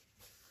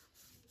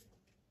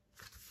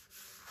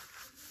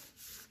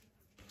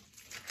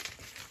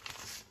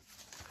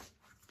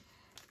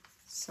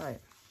 So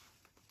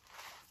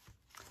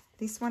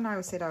this one I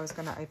said I was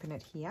going to open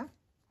it here.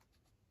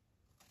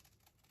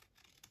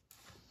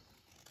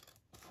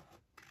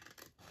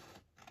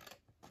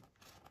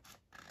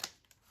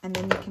 And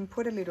then you can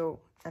put a little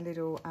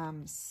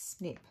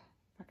snip.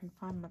 If I can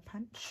find my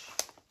punch.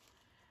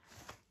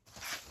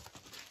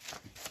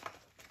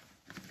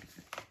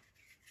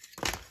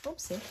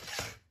 Oopsie.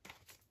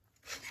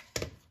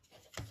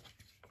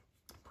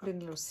 Put in a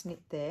little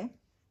snip there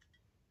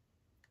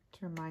to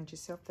remind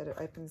yourself that it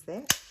opens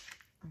there.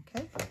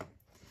 Okay.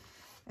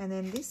 And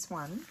then this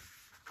one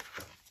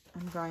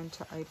I'm going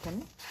to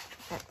open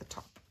at the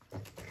top.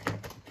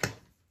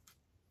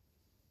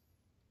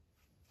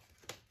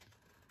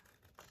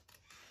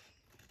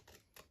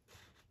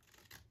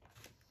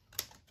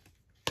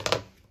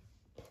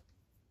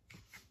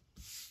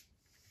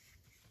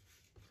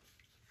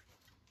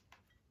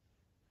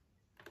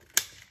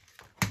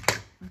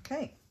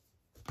 Okay,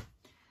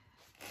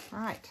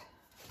 right,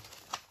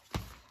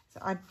 so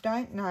I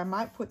don't know, I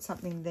might put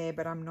something there,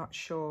 but I'm not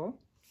sure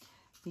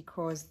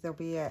because there'll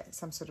be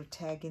some sort of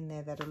tag in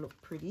there that'll look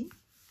pretty.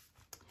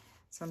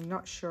 So I'm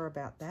not sure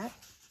about that.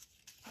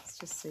 Let's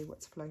just see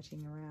what's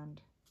floating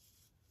around.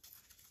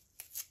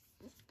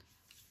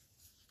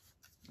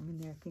 I mean,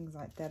 there are things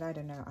like that. I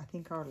don't know. I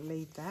think I'll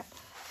leave that.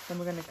 Then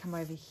we're going to come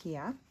over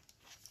here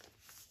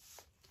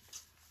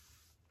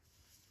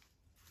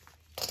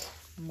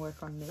and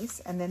work on this.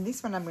 And then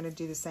this one I'm going to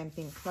do the same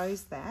thing.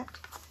 Close that.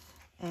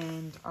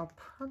 And I'll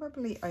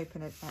probably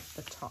open it at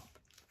the top.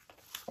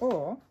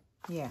 Or,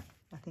 yeah,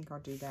 I think I'll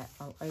do that.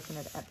 I'll open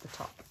it at the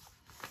top.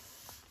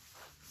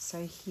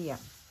 So here.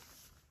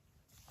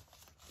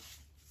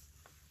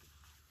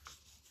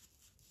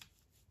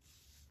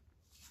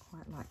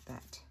 Quite like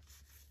that.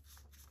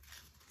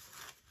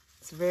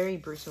 It's very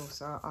brittle,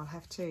 so I'll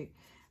have to,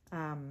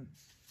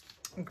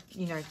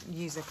 you know,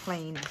 use a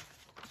clean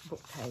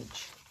book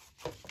page.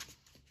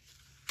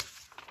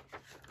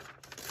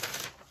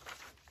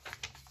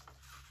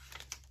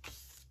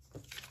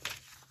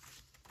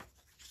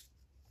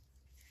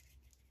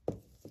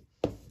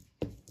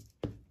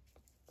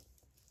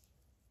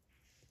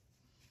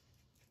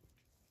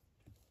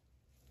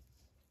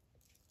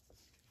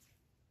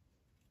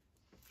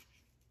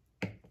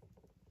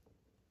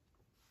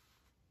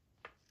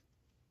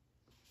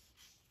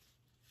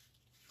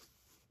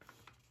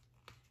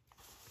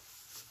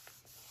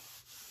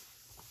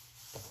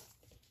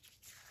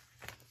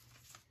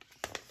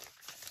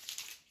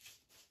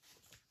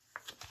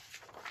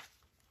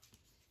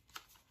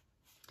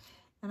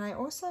 And I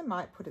also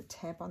might put a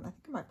tab on, I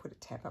think I might put a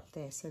tab up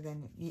there so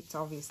then it's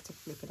obvious to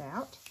flip it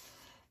out.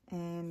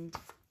 And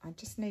I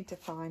just need to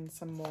find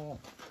some more.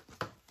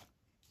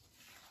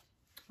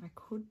 I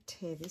could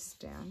tear this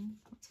down.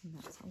 What's in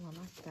that? Oh, I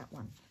like that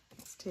one.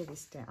 Let's tear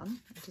this down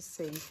and just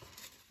see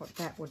what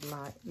that would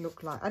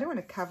look like. I don't want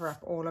to cover up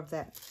all of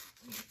that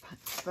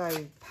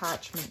faux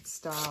parchment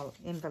style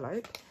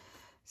envelope.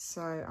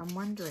 So I'm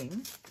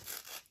wondering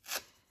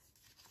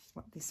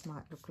what this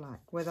might look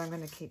like, whether I'm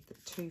going to keep the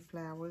 2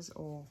 flowers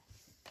or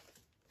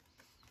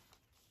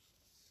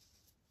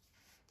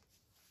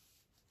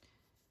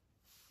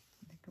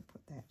I think I'll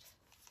put that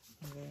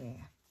there.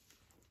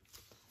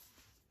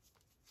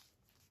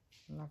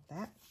 Love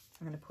that.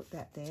 I'm going to put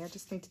that there. I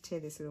just need to tear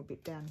this a little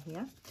bit down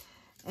here,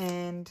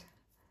 and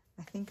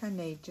I think I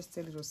need just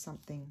a little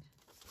something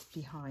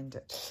behind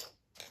it.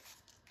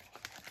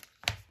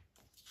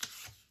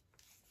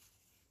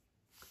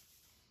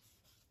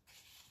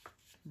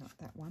 Not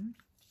that one.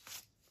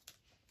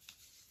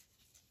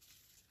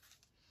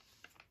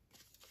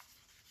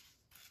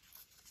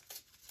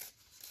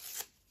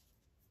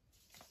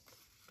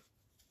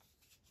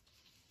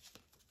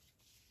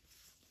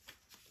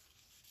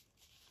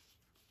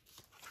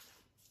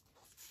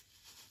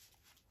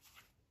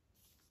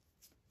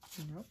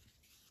 Nope.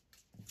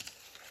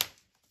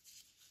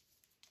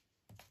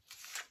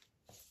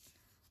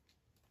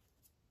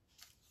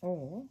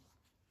 Or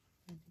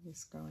maybe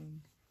this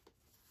going.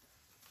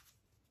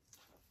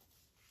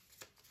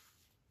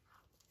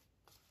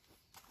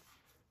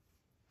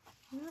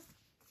 Yep.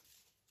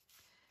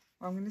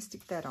 Well, I'm going to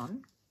stick that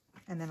on,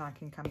 and then I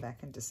can come back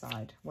and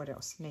decide what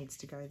else needs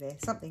to go there.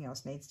 Something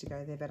else needs to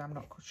go there, but I'm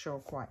not sure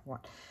quite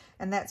what.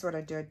 And that's what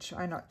I do. I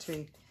try not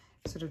to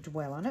sort of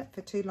dwell on it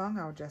for too long.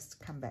 I'll just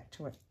come back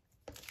to it.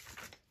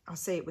 I'll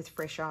see it with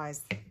fresh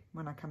eyes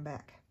when I come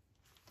back.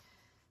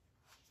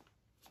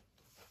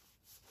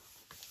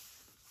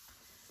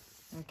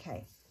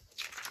 Okay,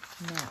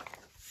 now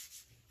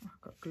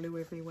I've got glue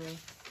everywhere.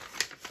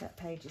 That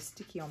page is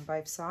sticky on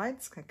both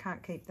sides. I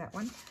can't keep that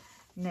one.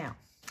 Now,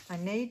 I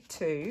need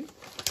to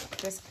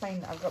just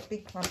clean. I've got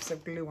big clumps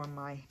of glue on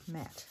my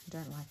mat. I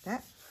don't like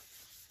that.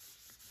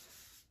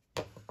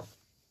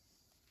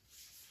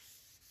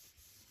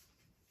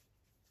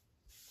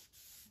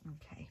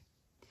 Okay,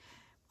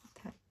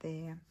 put that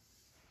there.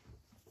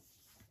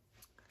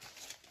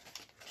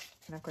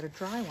 And I've got a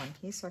dry one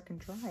here so I can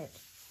dry it.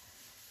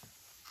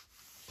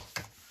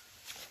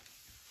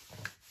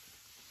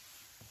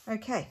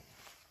 Okay,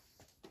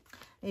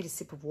 need a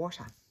sip of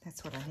water.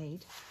 That's what I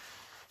need.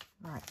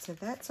 Right, so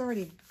that's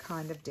already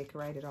kind of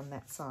decorated on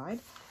that side.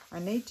 I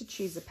need to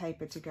choose a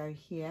paper to go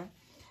here,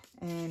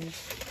 and I'm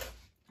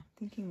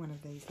thinking one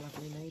of these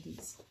lovely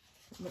ladies.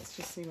 Let's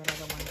just see what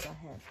other ones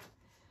I have.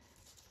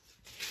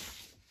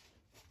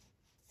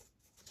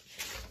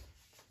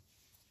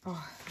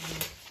 Oh, I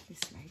love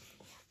this lady.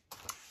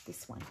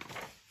 This one.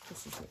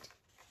 This is it.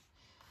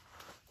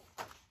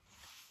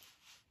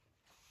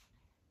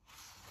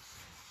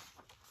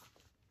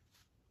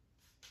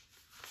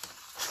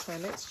 So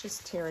let's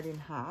just tear it in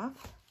half.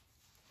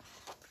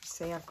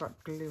 See, I've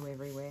got glue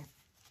everywhere.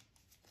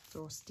 It's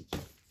all sticky.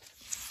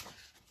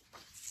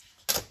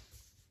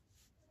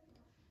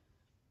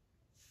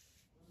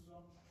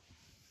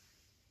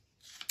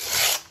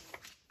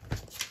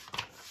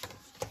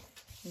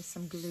 There's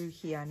some glue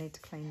here. I need to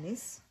clean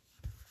this.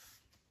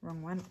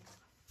 Wrong one.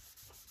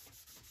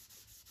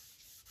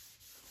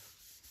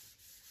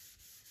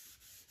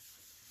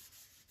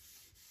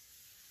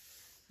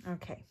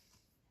 Okay.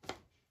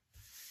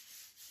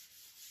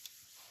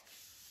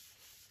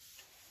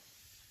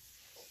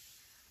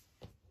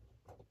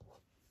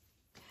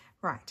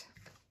 Right,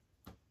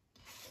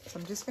 so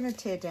I'm just going to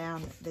tear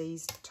down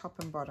these top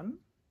and bottom.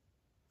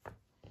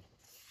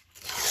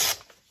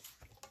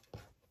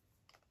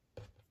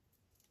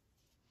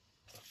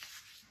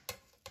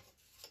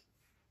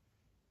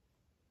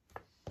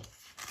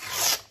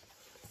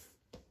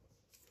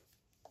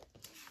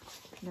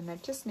 And then I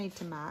just need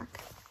to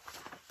mark.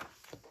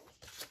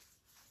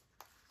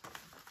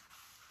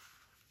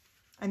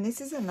 And this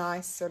is a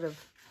nice sort of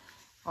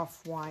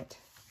off-white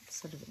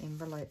sort of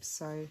envelope.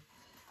 So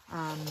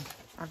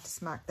I've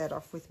just marked that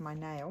off with my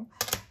nail.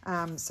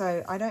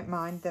 So I don't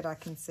mind that I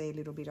can see a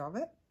little bit of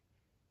it.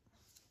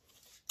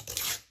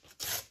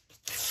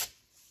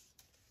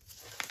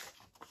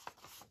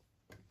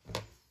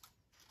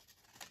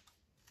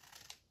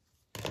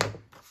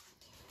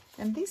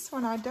 And this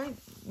one, I don't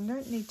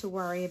need to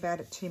worry about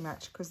it too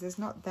much because there's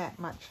not that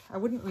much. I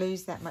wouldn't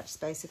lose that much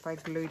space if I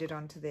glued it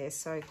onto there.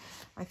 So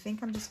I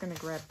think I'm just going to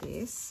grab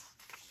this.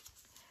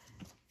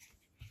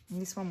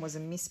 And this one was a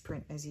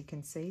misprint, as you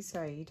can see,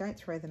 so you don't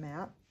throw them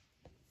out.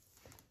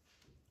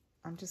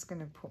 I'm just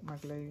going to put my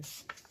glue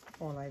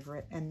all over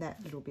it, and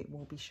that little bit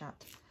will be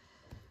shut.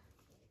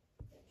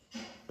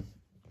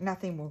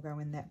 Nothing will go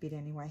in that bit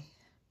anyway.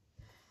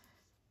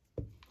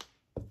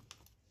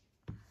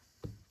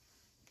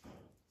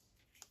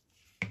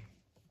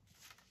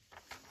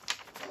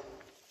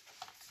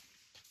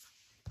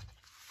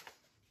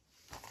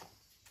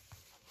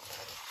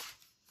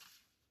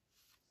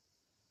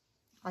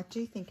 I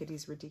do think it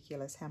is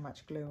ridiculous how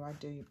much glue I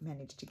do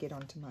manage to get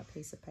onto my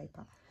piece of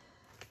paper.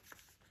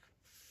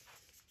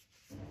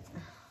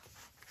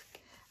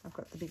 I've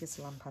got the biggest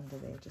lump under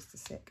there, just a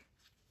sec.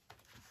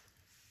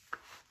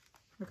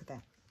 Look at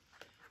that.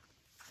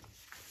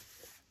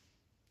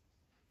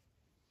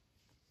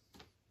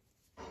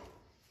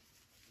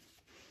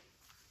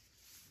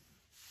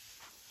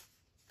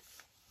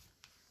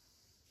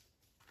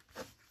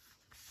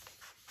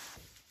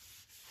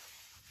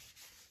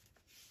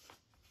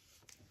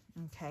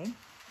 Okay,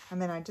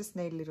 and then I just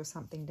need a little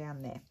something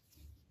down there.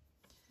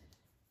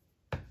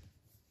 So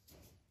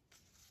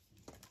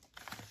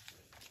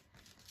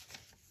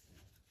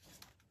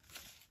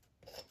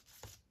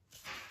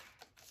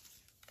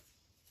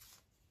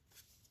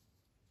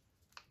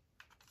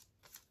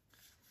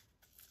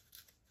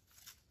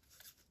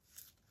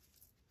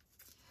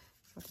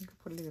I think I'll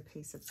put a little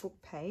piece of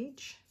book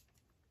page.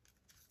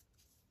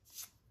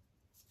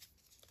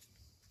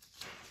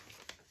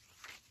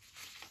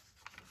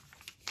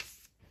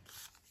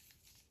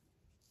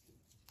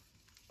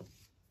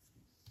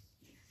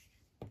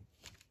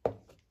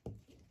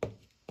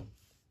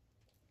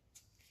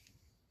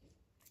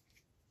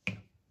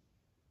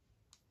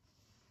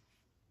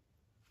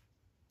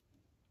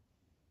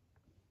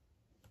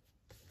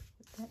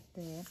 That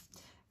there,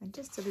 and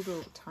just a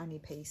little tiny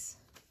piece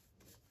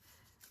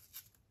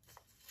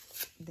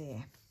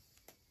there.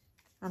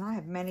 And I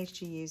have managed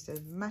to use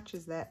as much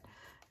of that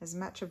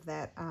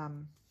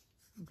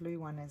blue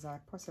one as I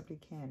possibly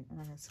can. And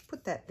I'm going to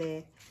put that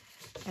there,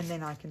 and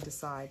then I can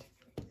decide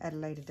at a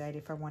later date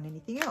if I want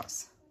anything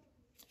else.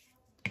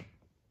 I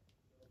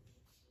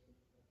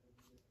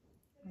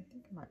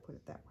think I might put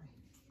it that way.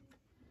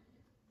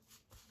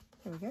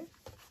 There we go.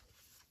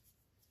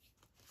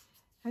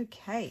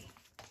 Okay.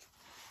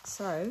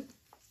 So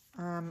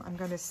I'm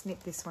going to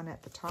snip this one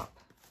at the top.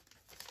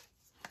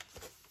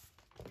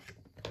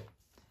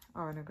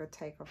 Oh, and I've got to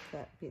take off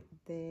that bit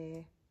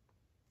there.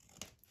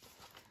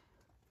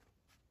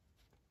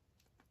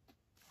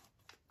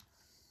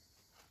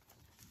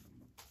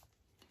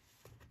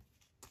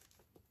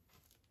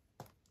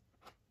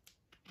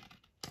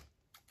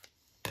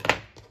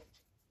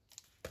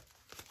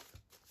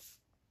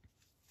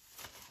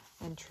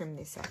 And trim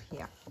this out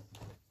here.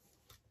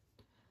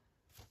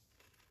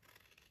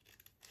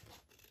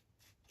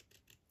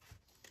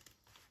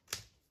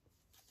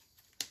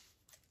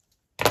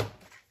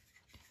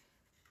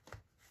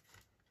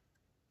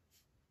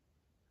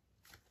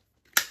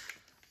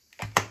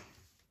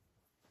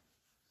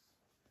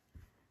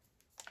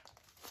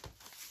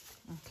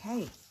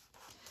 Okay,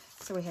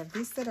 so we have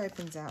this that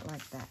opens out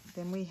like that.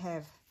 Then we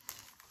have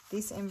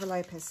this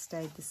envelope has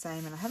stayed the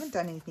same, and I haven't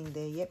done anything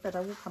there yet, but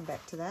I will come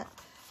back to that.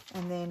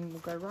 And then we'll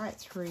go right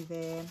through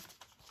there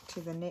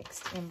to the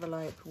next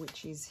envelope,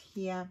 which is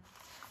here.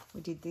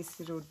 We did this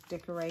little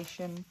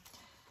decoration,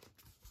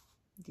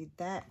 did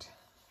that.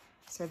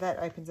 So that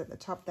opens at the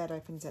top, that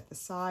opens at the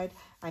side.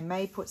 I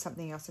may put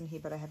something else in here,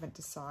 but I haven't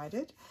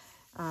decided.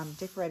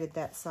 Decorated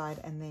that side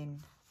and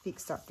then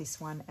fixed up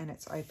this one, and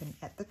it's open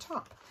at the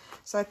top.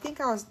 So I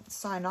think I'll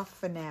sign off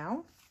for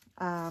now,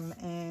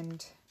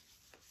 and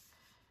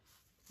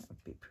that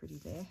would be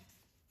pretty there.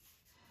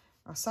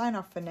 I'll sign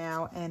off for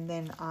now, and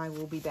then I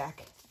will be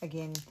back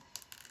again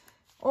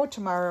or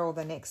tomorrow or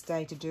the next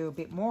day to do a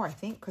bit more, I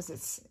think,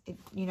 because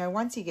you know,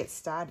 once you get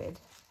started,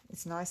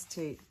 it's nice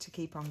to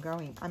keep on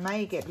going. I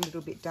may get a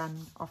little bit done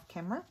off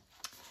camera,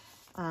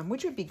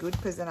 which would be good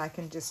because then I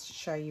can just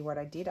show you what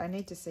I did. I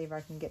need to see if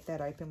I can get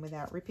that open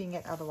without ripping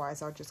it.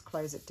 Otherwise, I'll just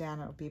close it down.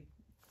 It'll be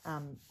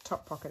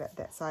top pocket at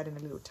that side and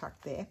a little tuck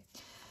there.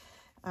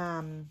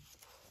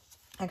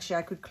 Actually,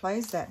 I could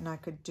close that and I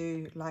could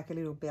do like a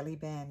little belly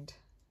band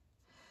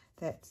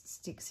that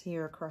sticks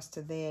here across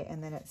to there,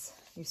 and then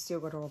you've still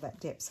got all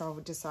that depth. So I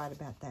would decide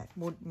about that.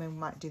 We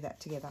might do that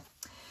together.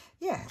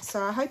 Yeah,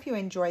 so I hope you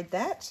enjoyed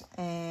that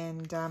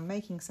and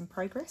making some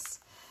progress.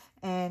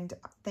 And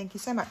thank you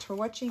so much for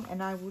watching,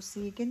 and I will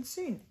see you again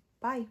soon.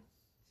 Bye.